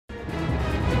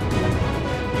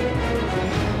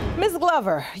Ms.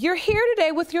 Glover, you're here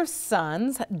today with your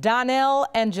sons, Donnell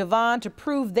and Javon, to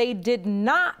prove they did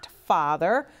not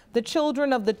father the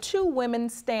children of the two women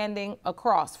standing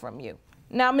across from you.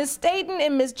 Now, Ms. Staton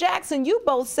and Ms. Jackson, you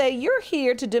both say you're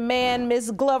here to demand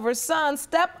Ms. Glover's sons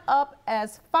step up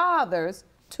as fathers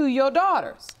to your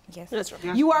daughters. Yes, that's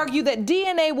right. You argue that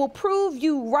DNA will prove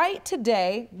you right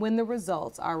today when the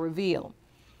results are revealed.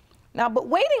 Now, but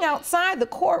waiting outside the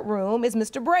courtroom is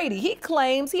Mr. Brady. He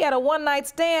claims he had a one-night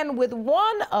stand with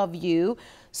one of you,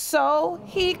 so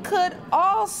he could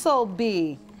also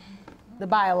be the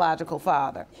biological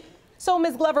father. So,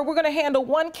 Ms. Glover, we're going to handle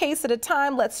one case at a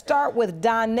time. Let's start with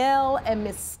Donnell and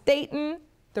Ms. Staton.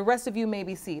 The rest of you may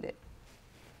be seated.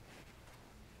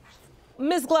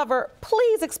 Ms. Glover,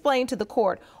 please explain to the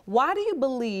court, why do you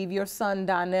believe your son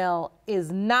Donnell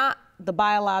is not the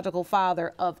biological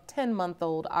father of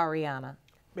 10-month-old Ariana?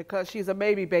 Because she's a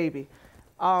baby.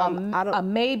 A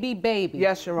maybe baby?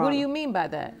 Yes, Your Honor. What do you mean by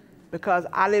that? Because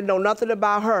I didn't know nothing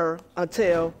about her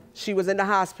until she was in the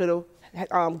hospital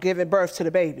giving birth to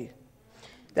the baby.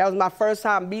 That was my first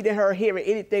time meeting her, hearing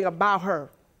anything about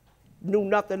her. Knew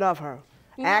nothing of her.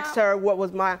 No. Asked her what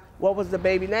was the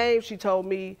baby name. She told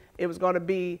me it was going to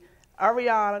be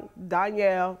Ariana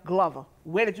Donnell Glover.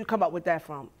 Where did you come up with that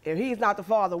from? If he's not the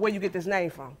father, where you get this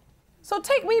name from? So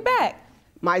take me back.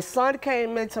 My son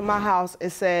came into my house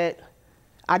and said,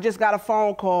 I just got a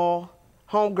phone call,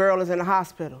 homegirl is in the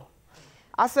hospital.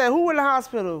 I said, who in the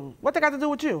hospital? What they got to do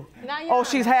with you? Oh,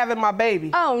 she's having my baby.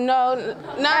 Oh, no,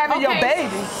 not having your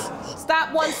baby.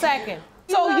 Stop 1 second.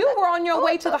 So you were on your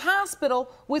way to the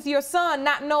hospital with your son,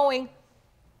 not knowing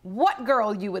what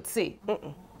girl you would see.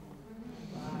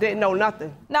 Didn't know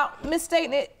nothing. Now, Ms.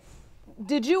 Staton,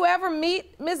 did you ever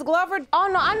meet Ms. Glover? Oh,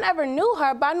 no, I never knew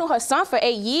her, but I knew her son for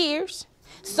 8 years.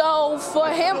 So for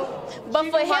him, but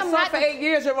you for knew my him son for 8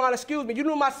 years, Your Honor, excuse me. You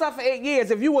knew my son for 8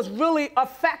 years. If you was really a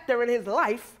factor in his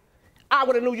life, I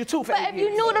would have knew you too for 8 years. But if you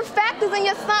knew the factors in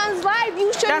your son's life,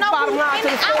 you should know bottom who's line in to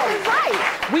the and out story. his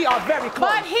life. We are very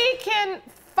close. But he can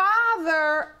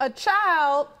father a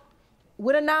child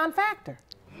with a non-factor.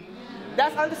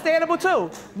 That's understandable too.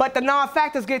 But the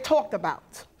non-factors get talked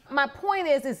about. My point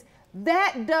is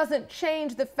that doesn't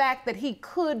change the fact that he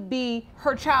could be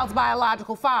her child's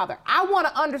biological father. I want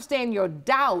to understand your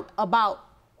doubt about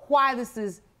why this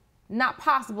is not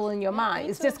possible in your mind.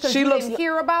 It's just because you didn't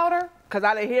hear about her? Because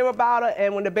I didn't hear about her,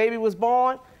 and when the baby was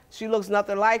born, she looks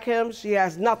nothing like him. She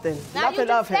has nothing, nothing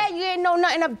of him. You said you didn't know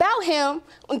nothing about him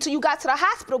until you got to the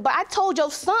hospital, but I told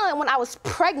your son when I was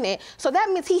pregnant, so that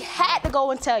means he had to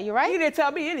go and tell you, right? He didn't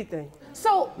tell me anything.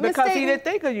 So, because he didn't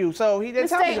think of you, so he didn't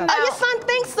tell me nothing. Oh, your son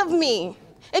thinks of me.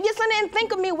 If your son didn't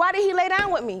think of me, why did he lay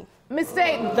down with me? Ms.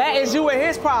 Staton. That is you and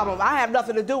his problem. I have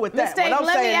nothing to do with that. Ms. Staton, what I'm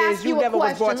let me saying ask is you you a never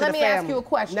was brought question. to Let the me ask family. you a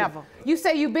question. Never. You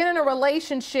say you've been in a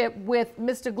relationship with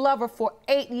Mr. Glover for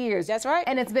 8 years. That's right.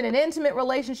 And it's been an intimate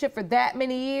relationship for that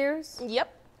many years?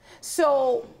 Yep.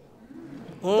 So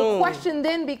the question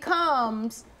then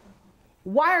becomes,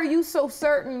 why are you so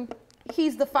certain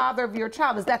he's the father of your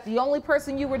child? Is that the only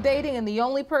person you were dating and the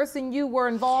only person you were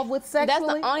involved with sexually?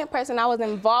 That's the only person I was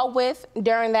involved with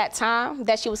during that time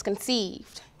that she was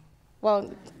conceived.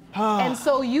 Well, and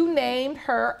so you named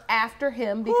her after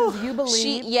him because you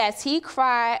believe... Yes, he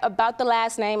cried about the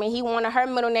last name and he wanted her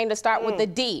middle name to start with a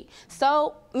D.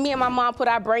 So me and my mom put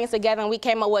our brains together and we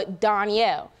came up with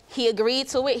Donnell. He agreed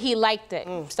to it, he liked it.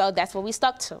 So that's what we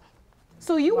stuck to.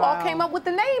 So you all came up with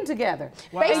the name together.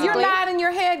 Wow. And you're nodding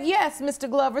your head, yes, Mr.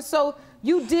 Glover. So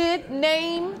you did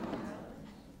name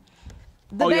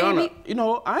the baby? Your Honor, you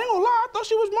know, I ain't gonna lie, I thought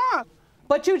she was mine.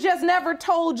 But you just never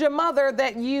told your mother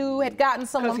that you had gotten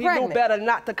someone pregnant. Because he knew better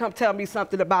not to come tell me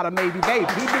something about a maybe baby.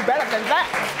 He knew better than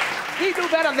that. He knew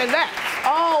better than that.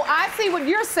 Oh, I see what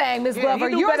you're saying, Ms. Glover.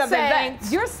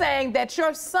 You're saying that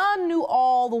your son knew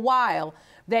all the while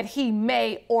that he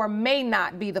may or may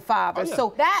not be the father.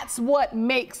 So that's what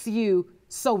makes you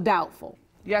so doubtful.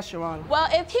 Yes, Your Honor. Well,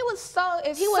 if he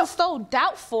was so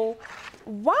doubtful,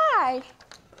 why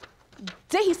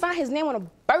did he sign his name on a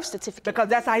birth certificate? Because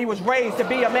that's how he was raised, to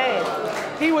be a man.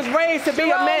 He was raised to be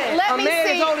a man. A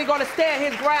man is only going to stand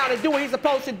his ground and do what he's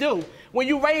supposed to do. When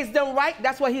you raise them right,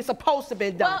 that's what he's supposed to be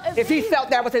done. Well, if he felt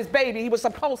that was his baby, he was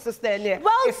supposed to stand there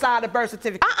and sign the birth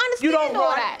certificate. I understand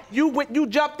all that. You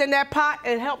jumped in that pot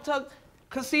and helped her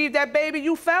conceive that baby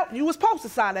you felt, you was supposed to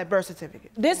sign that birth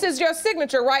certificate. This is your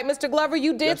signature, right, Mr. Glover?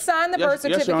 You did sign the birth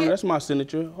certificate? Yes, Your Honor, that's my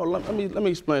signature. Hold on, let me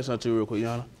explain something to you real quick, Your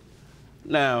Honor.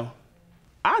 Now,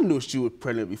 I knew she was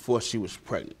pregnant before she was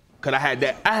pregnant, because I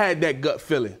had that gut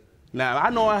feeling. Now, I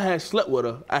know I had slept with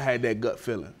her, I had that gut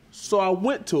feeling. So I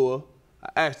went to her,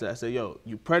 I asked her, I said, yo,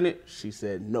 you pregnant? She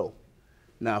said no.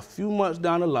 Now, a few months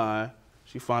down the line,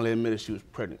 she finally admitted she was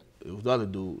pregnant. It was other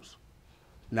dudes.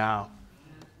 Now.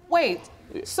 Wait,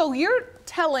 so you're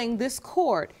telling this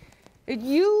court that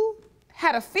you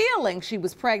had a feeling she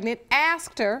was pregnant,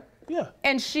 asked her, Yeah.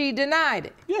 and she denied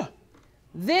it? Yeah.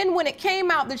 Then when it came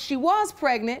out that she was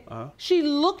pregnant, she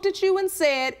looked at you and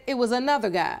said it was another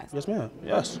guy's. Yes, ma'am.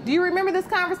 Yes. Do you remember this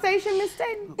conversation, Miss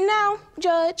Staton? Now,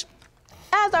 Judge,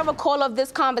 as I recall of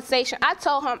this conversation, I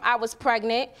told him I was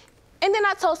pregnant, and then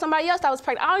I told somebody else I was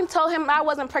pregnant. I only told him I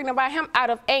wasn't pregnant by him out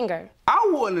of anger. I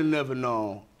wouldn't have never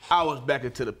known. I was back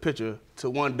into the picture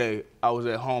till one day I was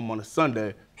at home on a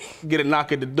Sunday, get a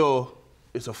knock at the door.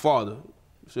 It's a father.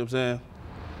 You see what I'm saying?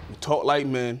 We talk like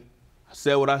men. I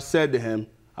said what I said to him.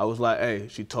 I was like, hey,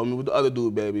 she told me with the other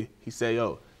dude, baby. He said,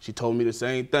 yo, she told me the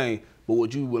same thing, but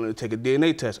would you willing to take a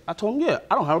DNA test? I told him, yeah,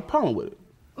 I don't have a problem with it.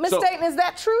 Miss Staton, is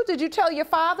that true? Did you tell your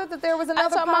father that there was another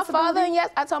possibility? I told my father, and yes,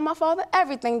 I told my father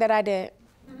everything that I did.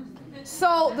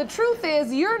 So the truth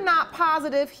is, you're not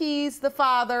positive he's the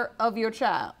father of your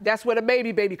child. That's where the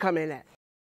baby come in at.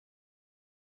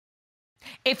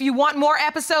 If you want more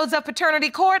episodes of Paternity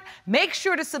Court, make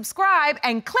sure to subscribe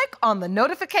and click on the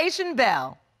notification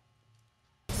bell.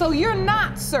 So you're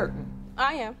not certain?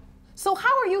 I am. So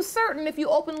how are you certain if you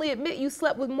openly admit you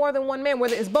slept with more than one man,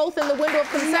 whether it's both in the window of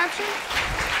conception?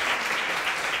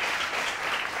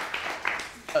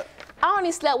 I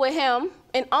only slept with him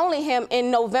and only him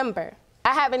in November.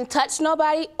 I haven't touched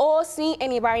nobody or seen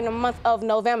anybody in the month of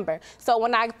November. So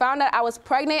when I found out I was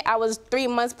pregnant, I was 3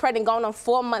 months pregnant, going on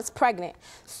 4 months pregnant.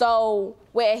 So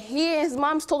where he and his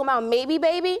mom's talking about maybe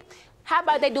baby, how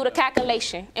about they do the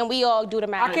calculation and we all do the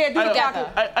math? I can't do the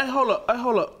calculation. Hey, hold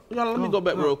up. Your Honor, let me go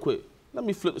back real quick. Let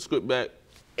me flip the script back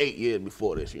 8 years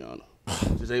before this, Your Honor.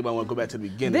 Does anybody want to go back to the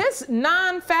beginning? This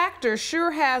non-factor sure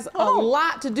has a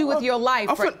lot to do with your life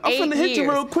for 8 years. I'm finna hit you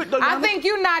real quick, though, Your Honor. I think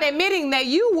you're not admitting that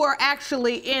you were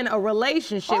actually in a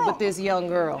relationship with this young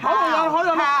girl.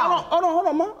 Hold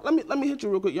on, Ma. Let me hit you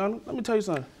real quick, Your Honor. Let me tell you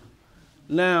something.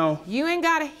 Now. You ain't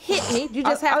gotta hit me. You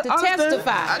just have to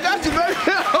testify. I got you, baby.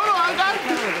 Hold on, I got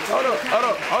you.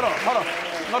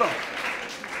 Hold on.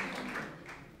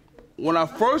 When I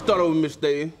first started with Miss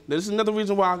Staton, this is another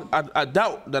reason why I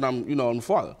doubt that I'm the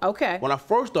father. Okay. When I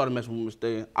first started messing with Miss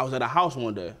Staton, I was at a house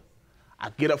one day.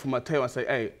 I get up from my table, I say,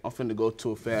 hey, I'm finna go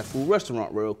to a fast food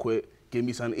restaurant real quick, give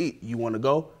me something to eat. You wanna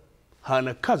go? Her and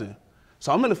her cousin.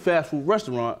 So I'm in a fast food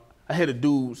restaurant, I hear the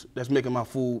dudes that's making my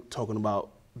food talking about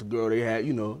the girl they had,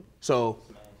 So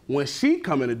when she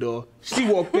come in the door, she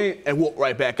walked in and walked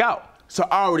right back out. So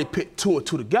I already put 2 and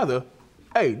 2 together.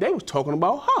 Hey, they was talking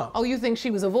about her. Oh, you think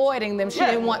she was avoiding them? She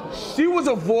didn't want... She was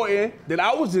avoiding that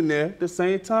I was in there the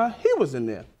same time he was in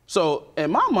there. So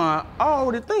in my mind, I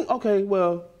already think, okay,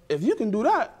 well, if you can do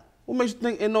that, what makes you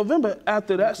think in November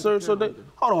after that search, hold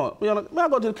on, may I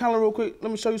go to the calendar real quick?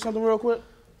 Let me show you something real quick.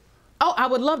 Oh, I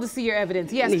would love to see your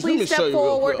evidence. Yes, please step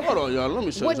forward. Hold on, y'all, let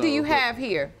me show you What do you have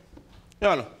here?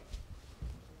 Y'all,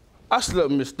 I slept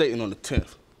with Miss Staton on the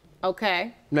 10th.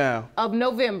 Okay. Now. Of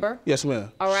November. Yes,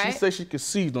 ma'am. All right. She said she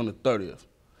conceived on the 30th.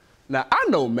 Now, I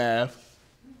know math.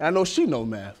 I know she know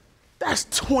math. That's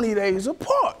 20 days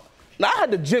apart. Now, I had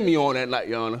the Jimmy on that night,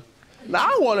 Your Honor. Now,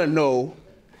 I want to know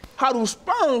how do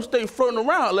sperm stay floating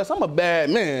around unless I'm a bad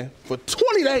man for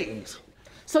 20 days?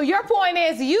 So your point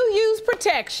is you used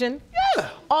protection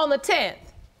on the 10th.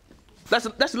 That's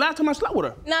the last time I slept with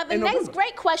her. Now, the next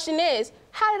great question is,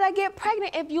 how did I get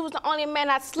pregnant if you was the only man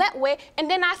I slept with, and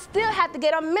then I still had to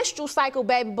get a menstrual cycle,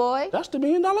 baby boy? That's the $1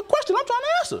 million question I'm trying to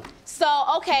answer. So,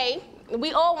 okay,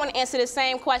 we all want to answer the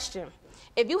same question.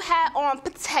 If you had on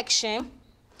protection,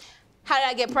 how did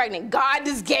I get pregnant? God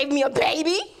just gave me a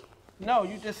baby? No,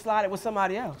 you just slid it with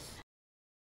somebody else.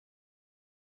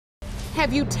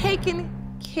 Have you taken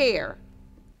care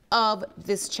of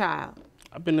this child?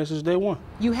 I've been there since day one.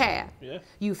 You have? Yeah.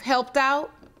 You've helped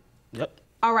out? Yep.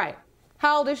 All right.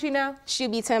 How old is she now?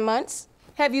 She'll be 10 months.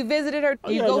 Have you visited her?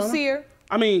 Do you go see her?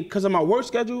 I mean, because of my work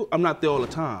schedule, I'm not there all the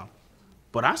time.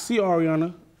 But I see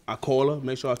Ariana. I call her,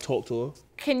 make sure I talk to her.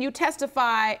 Can you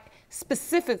testify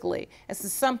specifically as to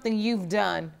something you've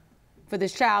done for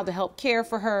this child to help care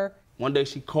for her? One day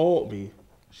she called me.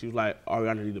 She was like,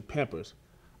 Ariana needed Pampers.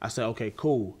 I said, okay,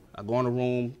 cool. I go in the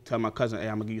room, tell my cousin, hey,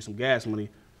 I'm gonna give you some gas money.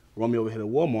 Run me over here to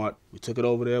Walmart. We took it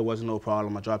over there, wasn't no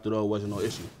problem. I dropped it over, wasn't no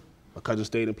issue. My cousin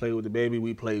stayed and played with the baby,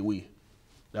 we played we.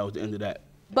 That was the end of that.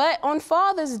 But on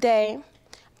Father's Day,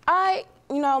 my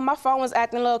phone was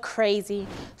acting a little crazy.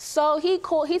 So he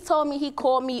told me he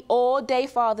called me all day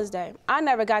Father's Day. I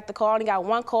never got the call, I only got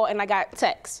one call and I got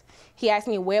text. He asked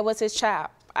me where was his child.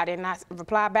 I did not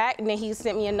reply back, and then he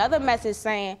sent me another message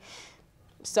saying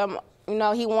You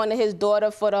know, he wanted his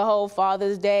daughter for the whole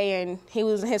Father's Day, and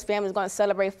his family was going to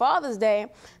celebrate Father's Day.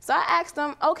 So I asked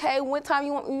him, okay, what time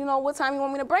you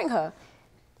want me to bring her?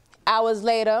 Hours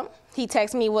later, he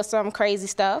texted me with some crazy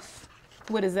stuff.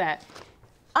 What is that?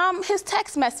 His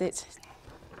text message.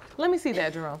 Let me see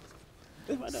that, Jerome.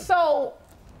 So,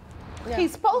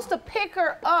 he's supposed to pick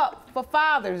her up for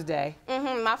Father's Day.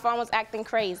 My phone was acting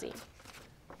crazy.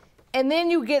 And then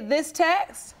you get this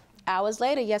text? Hours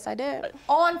later, yes, I did.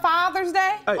 On Father's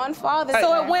Day? On Father's Day.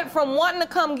 So it went from wanting to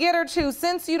come get her to,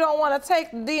 since you don't want to take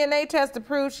the DNA test to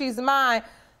prove she's mine,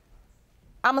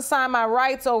 I'm going to sign my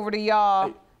rights over to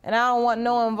y'all, and I don't want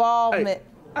no involvement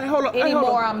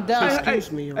anymore. I'm done.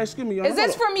 Excuse me. Excuse me, Your Is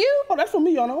this from you? Oh, that's from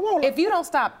me, Your Honor. Hold on. If you don't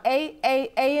stop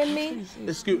A-in me.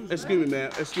 Excuse me,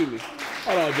 man. Excuse me.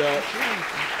 Hold on, y'all.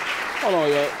 Hold on,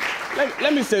 y'all.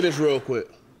 Let me say this real quick.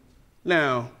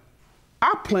 Now,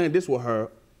 I planned this with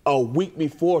her a week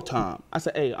before time. I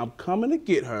said, hey, I'm coming to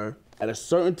get her at a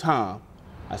certain time.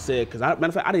 I said, because matter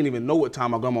of fact, I didn't even know what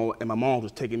time my grandma and my mom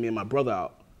was taking me and my brother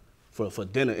out for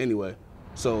dinner anyway.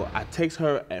 So I text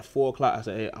her at 4 o'clock. I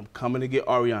said, hey, I'm coming to get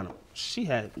Ariana. She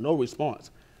had no response.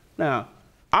 Now,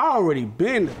 I already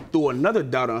been through another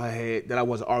doubt on her head that I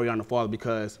wasn't Ariana's father,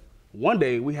 because one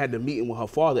day we had the meeting with her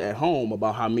father at home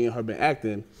about how me and her been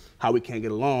acting, how we can't get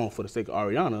along for the sake of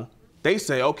Ariana. They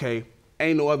say, okay,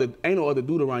 ain't no other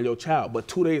dude around your child. But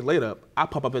 2 days later, I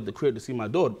pop up at the crib to see my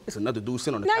daughter. It's another dude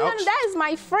sitting on the couch. No, that is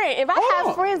my friend. If I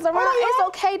have friends around, it's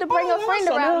okay to bring a friend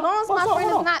around, as long as my friend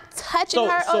is not touching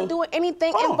her or doing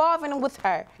anything involving with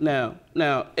her. Now,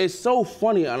 it's so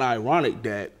funny and ironic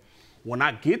that when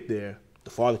I get there, the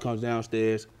father comes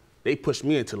downstairs, they push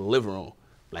me into the living room,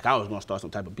 like I was gonna start some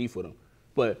type of beef with him.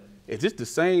 But is this the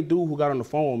same dude who got on the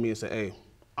phone with me and said, hey,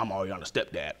 I'm Ariana's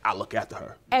stepdad, I look after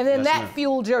her? And then that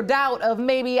fueled your doubt of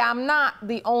maybe I'm not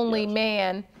the only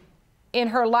man in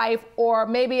her life, or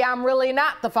maybe I'm really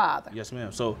not the father. Yes,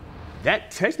 ma'am. So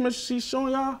that text message she's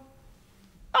showing y'all,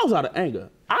 I was out of anger.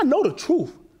 I know the truth,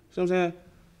 see what I'm saying?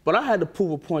 But I had to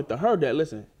prove a point to her that,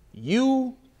 listen,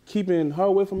 you keeping her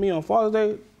away from me on Father's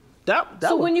Day,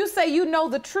 so when you say you know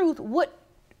the truth, what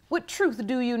truth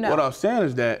do you know? What I'm saying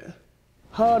is that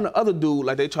her and the other dude,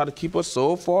 like, they tried to keep us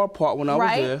so far apart when I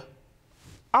was there.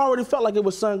 I already felt like it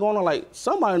was something going on, like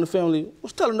somebody in the family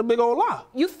was telling a big old lie.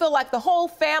 You feel like the whole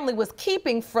family was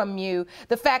keeping from you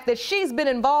the fact that she's been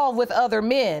involved with other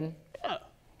men. Yeah.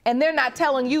 And they're not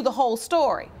telling you the whole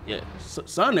story. Yeah,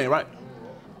 son ain't right.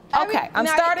 Okay, I'm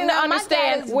starting to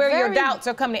understand where your doubts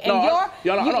are coming in. And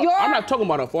I'm not talking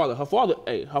about her father.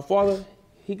 Her father,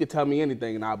 he could tell me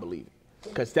anything and I believe it,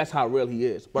 because that's how real he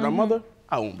is. But her mother,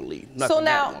 I won't believe nothing. So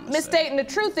now, Miss Staton, the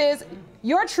truth is,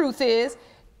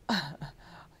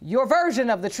 your version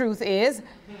of the truth is,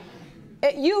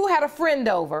 you had a friend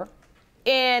over,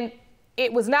 and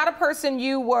it was not a person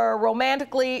you were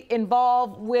romantically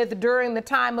involved with during the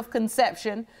time of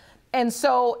conception. And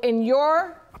so in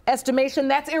your estimation,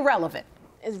 that's irrelevant.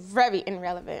 It's very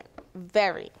irrelevant,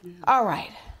 very. All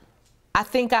right. I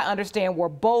think I understand where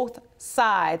both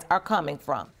sides are coming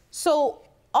from. So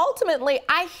ultimately,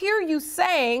 I hear you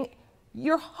saying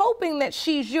you're hoping that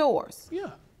she's yours.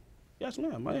 Yeah. Yes,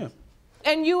 ma'am, I am.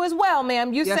 And you as well,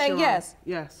 ma'am. You're saying yes.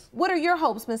 Yes. What are your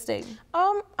hopes, Miss Staton?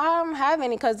 I don't have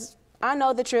any, because I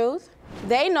know the truth.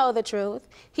 They know the truth.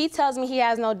 He tells me he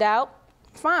has no doubt.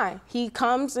 Fine. He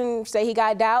comes and say he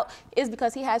got doubt. It's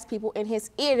because he has people in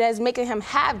his ear that's making him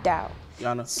have doubt.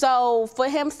 Yana. So for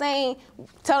him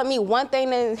telling me one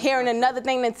thing and hearing another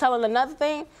thing and telling another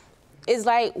thing, it's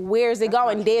like, where's it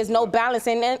going? There's no balance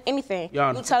in anything.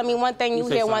 Yana, you telling me one thing, you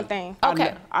hear one thing.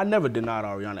 Okay. I never denied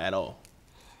Ariana at all.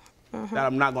 That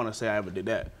I'm not gonna say I ever did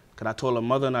that. Because I told her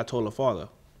mother and I told her father,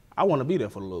 I want to be there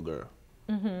for the little girl.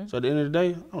 So at the end of the day,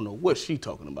 I don't know what she's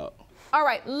talking about. All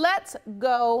right, let's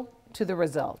go to the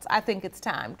results. I think it's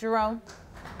time. Jerome?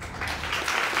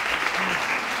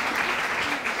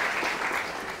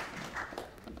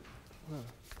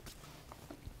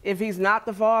 If he's not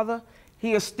the father,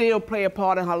 he'll still play a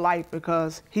part in her life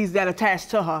because he's that attached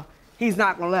to her. He's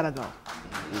not gonna let her go.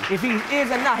 If he is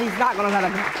or not, he's not gonna let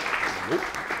her go.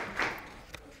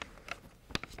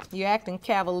 You're acting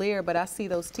cavalier, but I see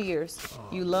those tears.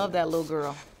 You love that little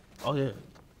girl. Oh, yeah.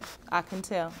 I can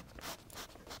tell.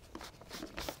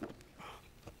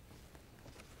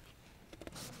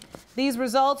 These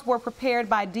results were prepared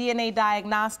by DNA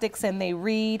Diagnostics, and they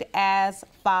read as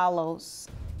follows.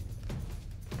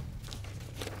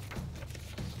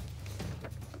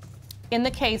 In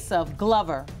the case of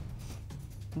Glover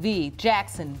v.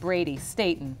 Jackson, Brady,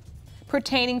 Staton,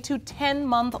 pertaining to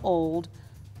 10-month-old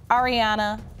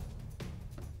Ariana,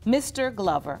 Mr.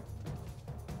 Glover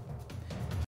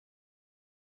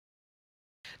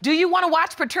Do you want to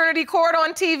watch Paternity Court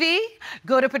on TV?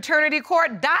 Go to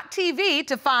paternitycourt.tv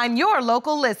to find your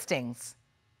local listings.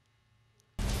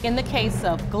 In the case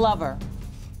of Glover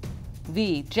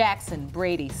v. Jackson,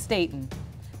 Brady, Staton,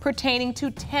 pertaining to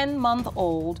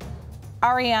 10-month-old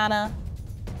Ariana,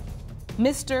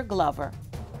 Mr. Glover,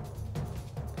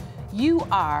 you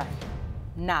are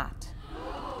not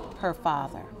her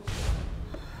father.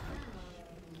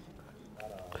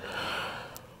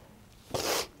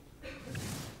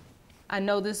 I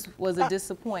know this was a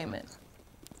disappointment.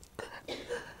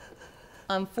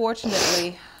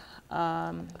 Unfortunately,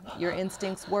 your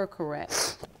instincts were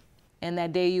correct. And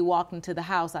that day you walked into the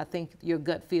house, I think your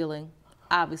gut feeling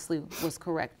obviously was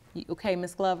correct. You okay,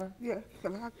 Miss Glover? Yeah.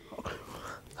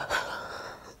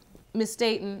 Miss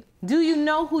Staton, do you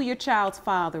know who your child's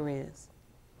father is?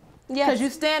 Yes. Because you're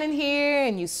standing here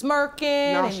and you smirking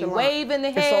and you waving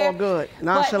the hair. It's all good.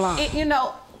 Nonchalant. But you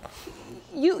know,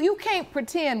 you can't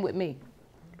pretend with me.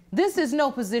 This is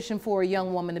no position for a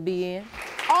young woman to be in.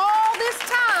 All this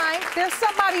time, there's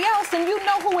somebody else and you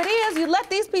know who it is. You let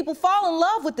these people fall in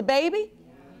love with the baby.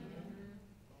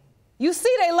 You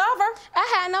see they love her.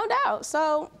 I had no doubt.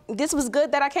 So this was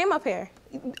good that I came up here.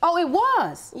 Oh, it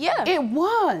was? Yeah. It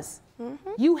was.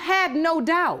 You had no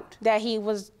doubt. That he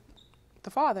was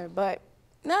the father, but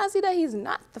now I see that he's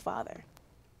not the father.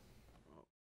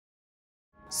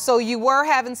 So you were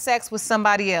having sex with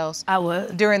somebody else? I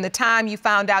was. During the time you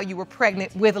found out you were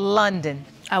pregnant with London?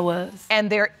 I was. And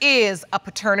there is a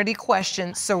paternity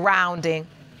question surrounding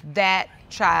that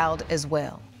child as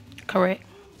well? Correct.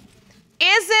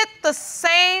 Is it the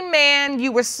same man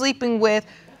you were sleeping with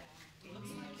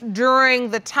during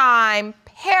the time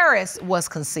Paris was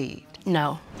conceived?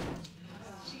 No.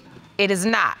 It is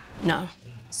not? No.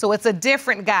 So it's a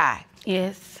different guy?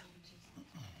 Yes.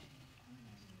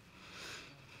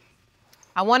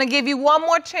 I want to give you one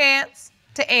more chance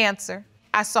to answer.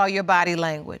 I saw your body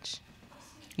language.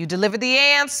 You delivered the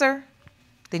answer,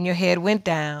 then your head went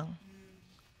down.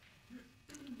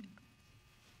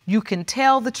 You can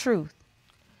tell the truth.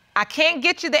 I can't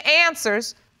get you the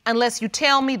answers unless you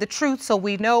tell me the truth so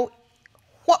we know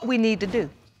what we need to do.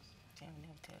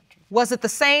 Was it the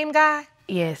same guy?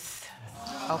 Yes.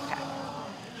 Okay.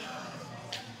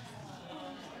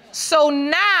 So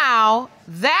now,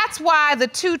 that's why the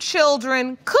two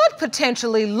children could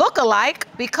potentially look alike,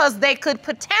 because they could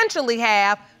potentially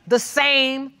have the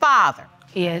same father.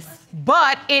 Yes.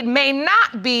 But it may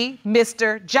not be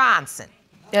Mr. Johnson.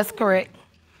 That's correct.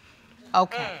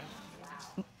 Okay.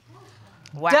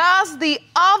 Wow. Does the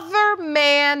other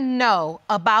man know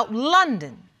about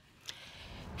London?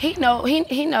 He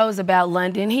knows about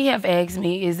London. He have asked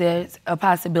me, is there a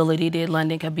possibility that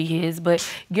London could be his? But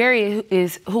Gary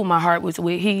is who my heart was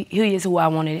with. He is who I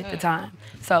wanted at the time.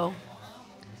 So.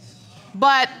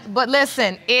 But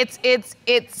listen, it's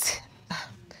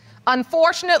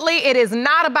unfortunately, it is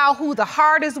not about who the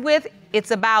heart is with.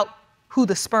 It's about who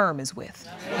the sperm is with.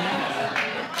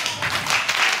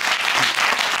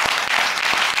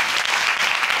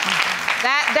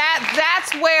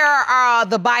 That's where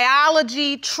the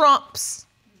biology trumps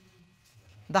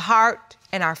the heart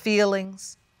and our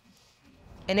feelings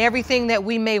and everything that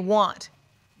we may want.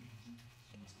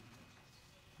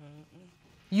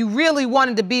 You really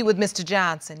wanted to be with Mr.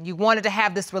 Johnson. You wanted to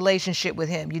have this relationship with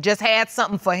him. You just had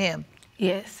something for him.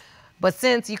 Yes. But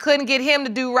since you couldn't get him to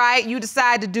do right, you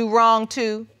decided to do wrong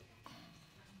too.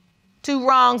 Two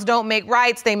wrongs don't make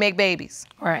rights, they make babies.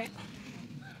 Right.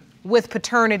 With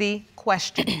paternity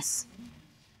questions.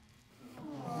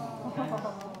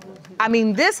 I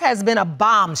mean, this has been a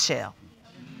bombshell.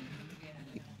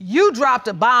 You dropped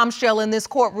a bombshell in this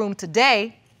courtroom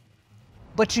today,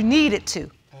 but you needed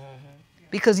to,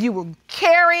 because you were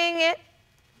carrying it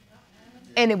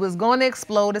and it was going to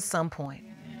explode at some point.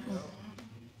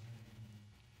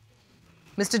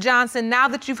 Mr. Johnson, now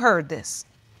that you've heard this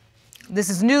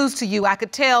is news to you. I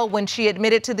could tell when she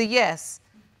admitted to the yes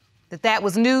that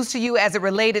was news to you as it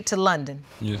related to London.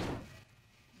 Yeah.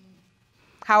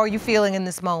 How are you feeling in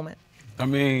this moment? I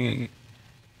mean,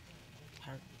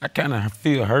 I kind of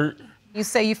feel hurt. You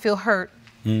say you feel hurt.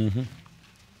 Mm-hmm.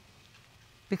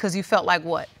 Because you felt like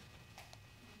what?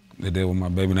 That was my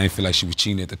baby, and I didn't feel like she was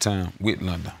cheating at the time with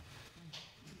London.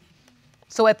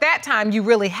 So at that time, you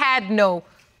really had no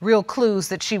real clues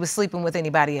that she was sleeping with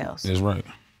anybody else. That's right.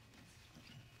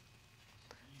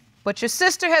 But your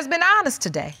sister has been honest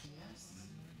today.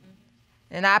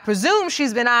 And I presume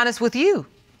she's been honest with you.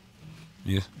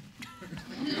 Yes.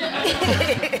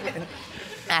 I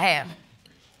have.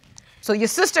 So your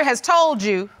sister has told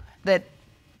you that,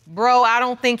 bro, I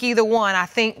don't think either one. I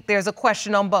think there's a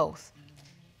question on both.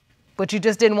 But you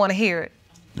just didn't want to hear it.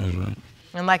 That's right.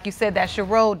 And like you said, that's your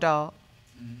road dog.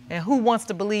 And who wants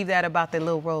to believe that about their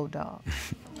little road dog?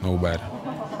 Nobody.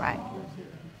 Right.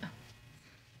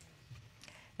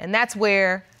 And that's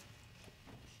where,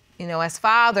 you know, as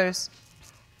fathers,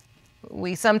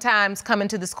 we sometimes come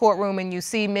into this courtroom and you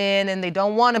see men and they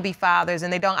don't want to be fathers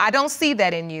and I don't see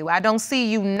that in you. I don't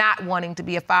see you not wanting to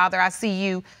be a father. I see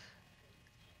you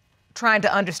trying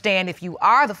to understand if you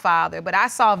are the father. But I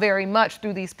saw very much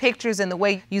through these pictures and the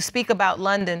way you speak about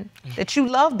London that you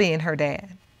love being her dad.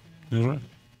 That's right.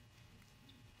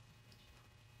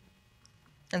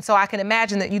 And so I can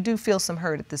imagine that you do feel some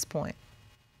hurt at this point.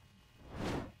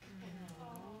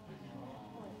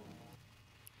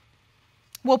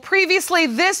 Well, previously,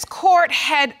 this court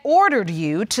had ordered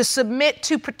you to submit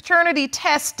to paternity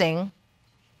testing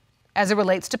as it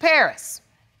relates to Paris.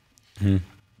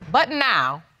 But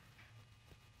now,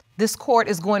 this court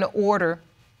is going to order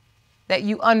that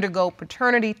you undergo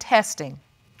paternity testing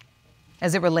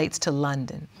as it relates to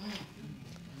London.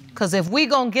 Because if we're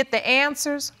going to get the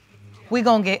answers, we're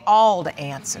going to get all the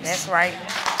answers. That's right.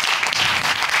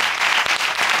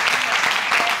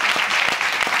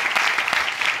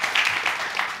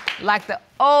 Like the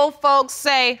old folks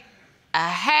say, a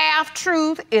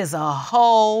half-truth is a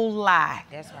whole lie.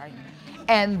 That's right.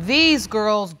 And these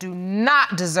girls do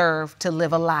not deserve to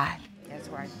live a lie. That's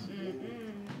right.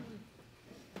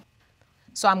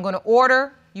 So I'm going to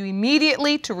order you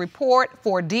immediately to report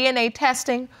for DNA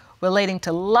testing relating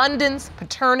to London's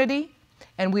paternity,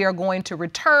 and we are going to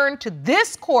return to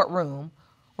this courtroom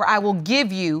where I will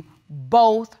give you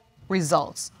both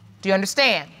results. Do you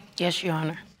understand? Yes, Your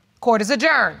Honor. Court is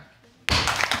adjourned.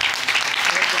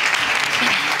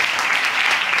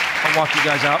 I'll walk you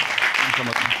guys out. You come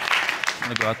up. I'm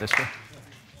gonna go out this way.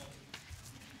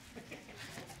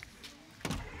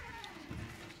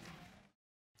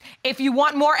 If you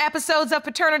want more episodes of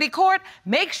Paternity Court,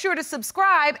 make sure to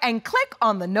subscribe and click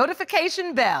on the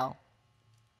notification bell.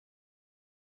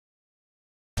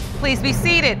 Please be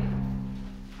seated.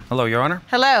 Hello, Your Honor.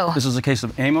 Hello. This is a case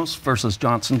of Amos versus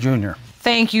Johnson Jr.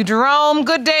 Thank you, Jerome.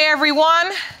 Good day,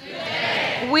 everyone.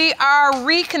 We are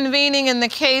reconvening in the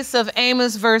case of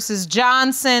Amos versus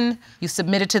Johnson. You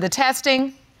submitted to the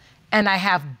testing, and I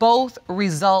have both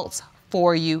results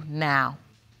for you now.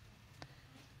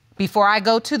 Before I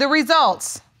go to the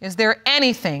results, is there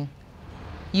anything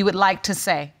you would like to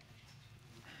say?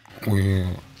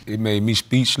 Well, it made me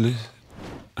speechless,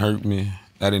 hurt me.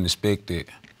 I didn't expect that.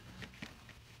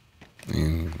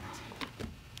 And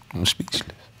I'm speechless.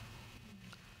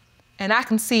 And I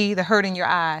can see the hurt in your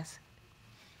eyes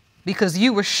because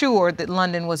you were sure that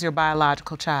London was your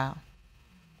biological child.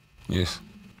 Yes.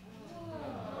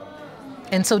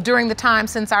 And so during the time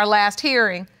since our last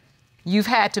hearing, you've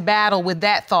had to battle with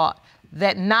that thought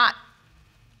that not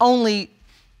only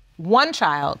one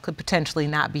child could potentially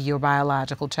not be your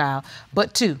biological child,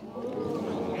 but two.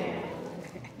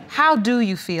 How do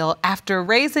you feel after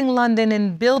raising London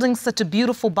and building such a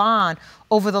beautiful bond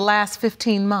over the last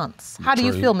 15 months? How do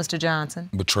you feel, Mr. Johnson?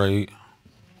 Betrayed.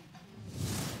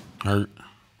 Hurt.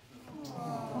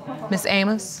 Miss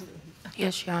Amos?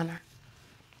 Yes, Your Honor.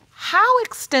 How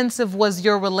extensive was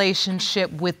your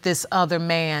relationship with this other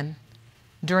man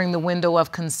during the window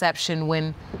of conception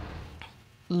when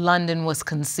London was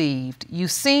conceived? You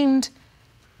seemed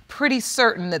pretty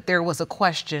certain that there was a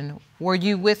question. Were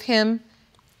you with him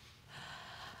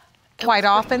quite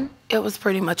often? It was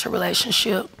pretty much a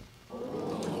relationship.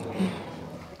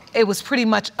 It was pretty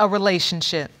much a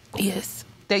relationship. Yes.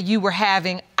 That you were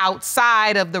having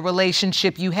outside of the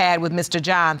relationship you had with Mr.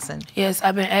 Johnson. Yes,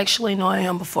 I've been actually knowing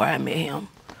him before I met him.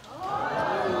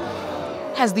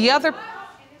 Has the other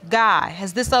guy,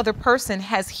 has this other person,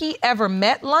 has he ever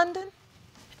met London?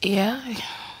 Yeah,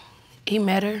 he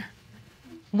met her.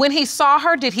 When he saw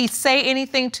her, did he say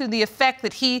anything to the effect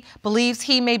that he believes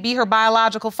he may be her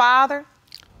biological father?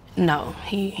 No,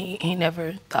 he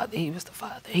never thought that he was the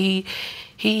father. He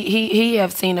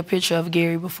have seen a picture of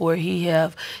Gary before. He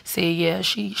have said, yeah,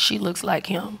 she looks like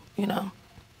him, you know.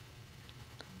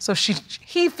 So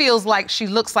he feels like she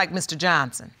looks like Mr.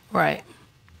 Johnson. Right.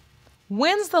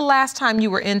 When's the last time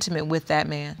you were intimate with that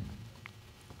man?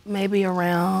 Maybe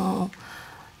around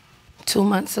 2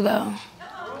 months ago.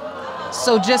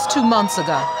 So just 2 months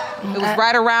ago. It was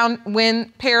right around when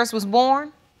Paris was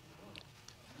born?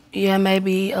 Yeah,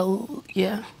 maybe a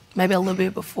little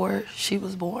bit before she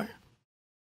was born.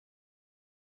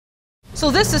 So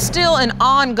this is still an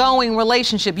ongoing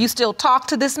relationship. You still talk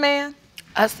to this man?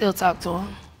 I still talk to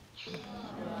him.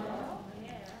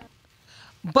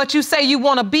 But you say you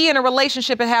want to be in a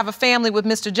relationship and have a family with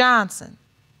Mr. Johnson.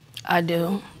 I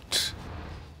do.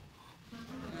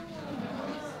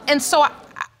 And so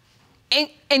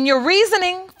And your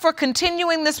reasoning for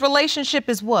continuing this relationship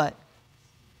is what?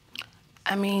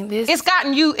 I mean, it's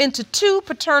gotten you into 2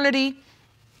 paternity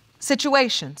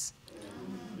situations.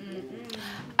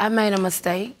 I made a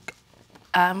mistake.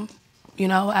 You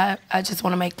know, I just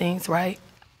want to make things right.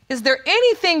 Is there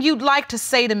anything you'd like to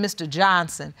say to Mr.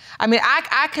 Johnson? I mean,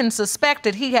 I can suspect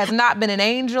that he has not been an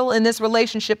angel in this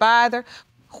relationship either.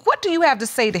 What do you have to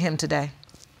say to him today?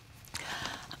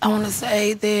 I want to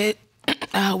say that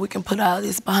we can put all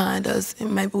this behind us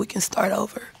and maybe we can start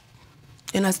over.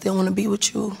 And I still want to be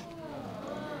with you.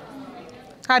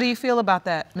 How do you feel about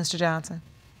that, Mr. Johnson?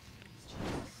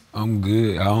 I'm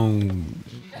good.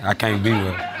 I can't be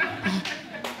with her.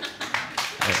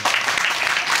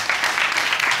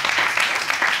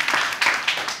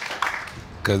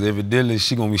 Because evidently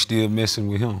she gonna be still messing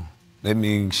with him. That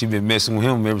means she been messing with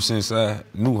him ever since I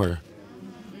knew her.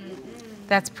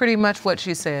 That's pretty much what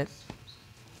she said.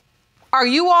 Are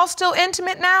you all still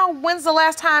intimate now? When's the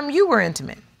last time you were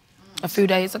intimate? A few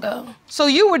days ago. So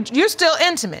you're still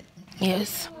intimate?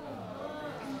 Yes.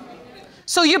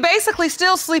 So you're basically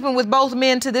still sleeping with both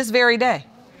men to this very day?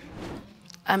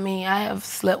 I mean, I have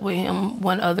slept with him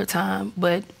one other time,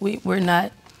 but we're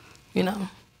not, you know.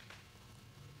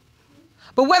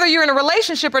 But whether you're in a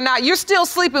relationship or not, you're still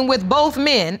sleeping with both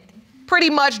men pretty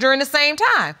much during the same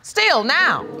time. Still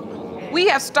now. We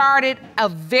have started a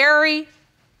very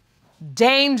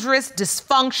dangerous,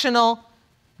 dysfunctional,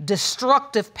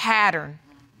 destructive pattern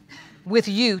with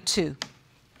you two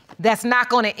that's not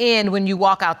going to end when you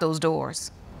walk out those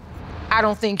doors. I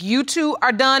don't think you two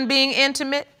are done being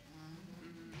intimate.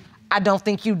 I don't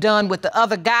think you're done with the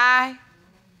other guy.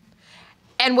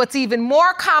 And what's even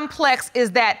more complex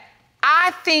is that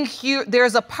I think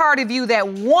there's a part of you that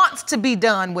wants to be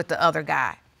done with the other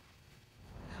guy.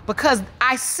 Because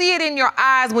I see it in your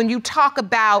eyes when you talk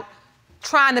about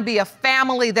trying to be a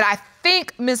family that I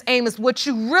think, Ms. Amos, what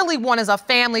you really want is a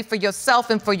family for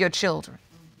yourself and for your children.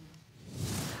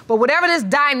 But whatever this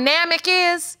dynamic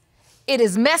is, it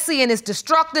is messy and it's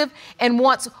destructive. And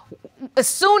as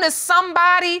soon as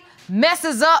somebody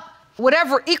messes up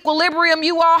whatever equilibrium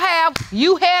you all have,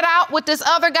 you head out with this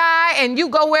other guy and you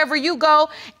go wherever you go.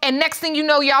 And next thing you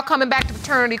know, y'all coming back to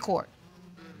paternity court.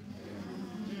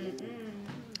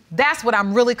 That's what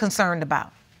I'm really concerned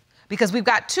about. Because we've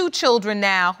got 2 children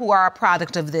now who are a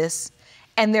product of this,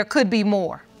 and there could be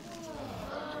more.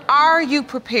 Are you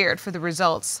prepared for the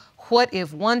results? What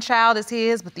if one child is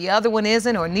his, but the other one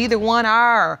isn't, or neither one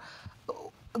are?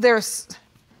 There's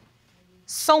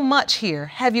so much here.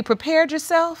 Have you prepared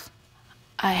yourself?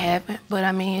 I haven't, but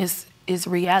I mean, it's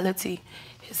reality.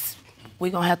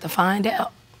 We're gonna have to find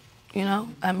out, you know?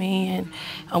 I mean,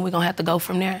 and we're gonna have to go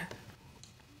from there.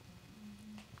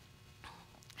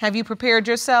 Have you prepared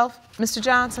yourself, Mr.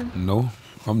 Johnson? No,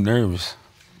 I'm nervous.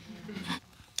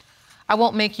 I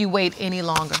won't make you wait any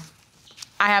longer.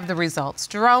 I have the results.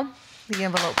 Jerome, the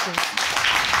envelope, please.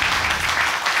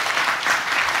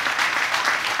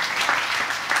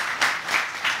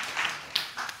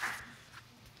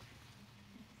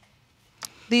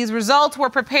 These results were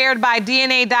prepared by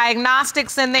DNA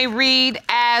Diagnostics, and they read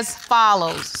as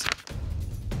follows.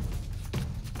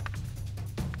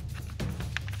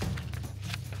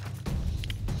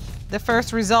 The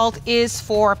first result is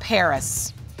for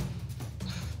Paris.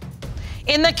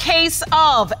 In the case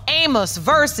of Amos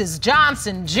versus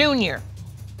Johnson Jr.,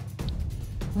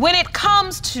 when it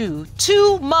comes to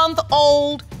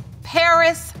 2-month-old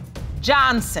Paris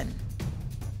Johnson,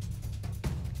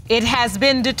 it has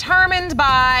been determined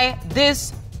by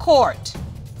this court.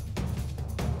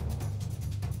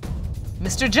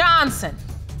 Mr. Johnson,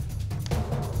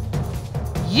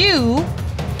 you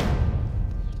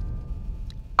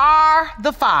are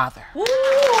the father. Woo!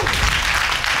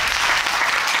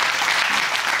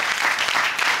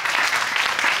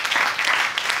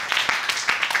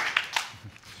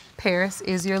 Paris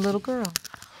is your little girl.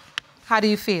 How do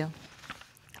you feel?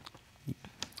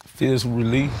 Feel some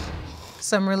relief.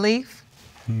 Some relief?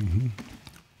 Mm-hmm.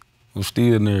 I'm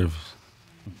still nervous.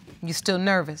 You're still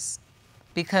nervous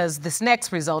because this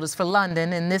next result is for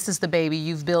London, and this is the baby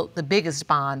you've built the biggest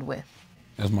bond with.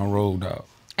 That's my road dog.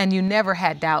 And you never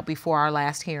had doubt before our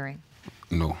last hearing?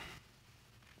 No.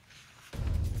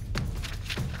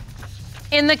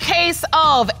 In the case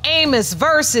of Amos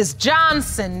versus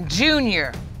Johnson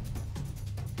Jr.,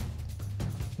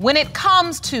 when it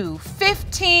comes to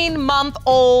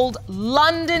 15-month-old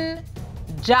London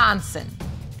Johnson,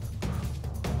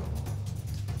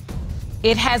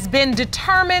 it has been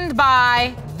determined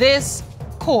by this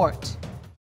court.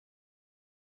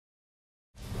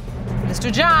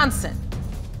 Mr. Johnson,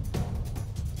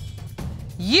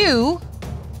 you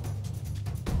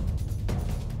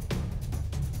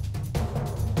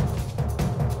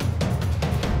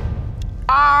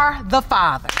are the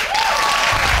father.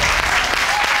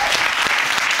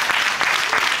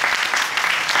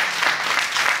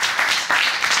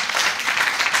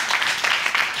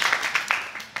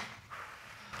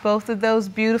 Both of those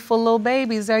beautiful little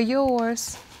babies are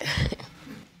yours.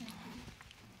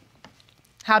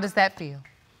 How does that feel?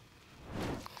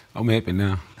 I'm happy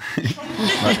now.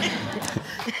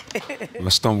 My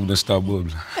stomach done stopped bubbling.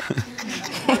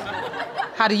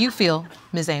 How do you feel,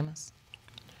 Ms. Amos?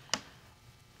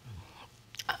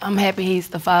 I'm happy he's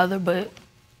the father, but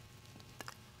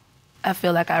I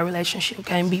feel like our relationship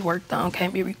can't be worked on,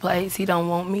 can't be replaced. He don't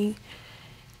want me.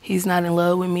 He's not in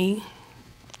love with me.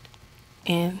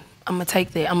 And I'm gonna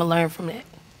take that, I'm gonna learn from that.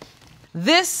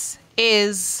 This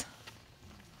is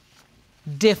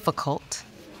difficult.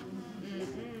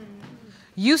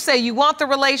 You say you want the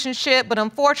relationship, but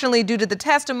unfortunately, due to the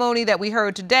testimony that we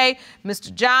heard today,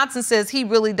 Mr. Johnson says he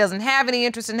really doesn't have any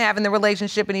interest in having the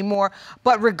relationship anymore.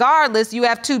 But regardless, you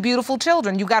have two beautiful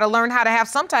children. You gotta learn how to have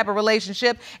some type of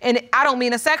relationship, and I don't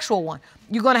mean a sexual one.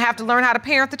 You're gonna have to learn how to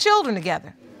parent the children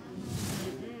together.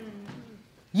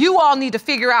 You all need to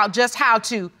figure out just how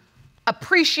to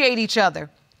appreciate each other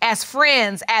as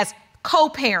friends, as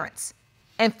co-parents,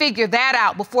 and figure that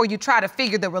out before you try to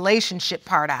figure the relationship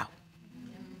part out.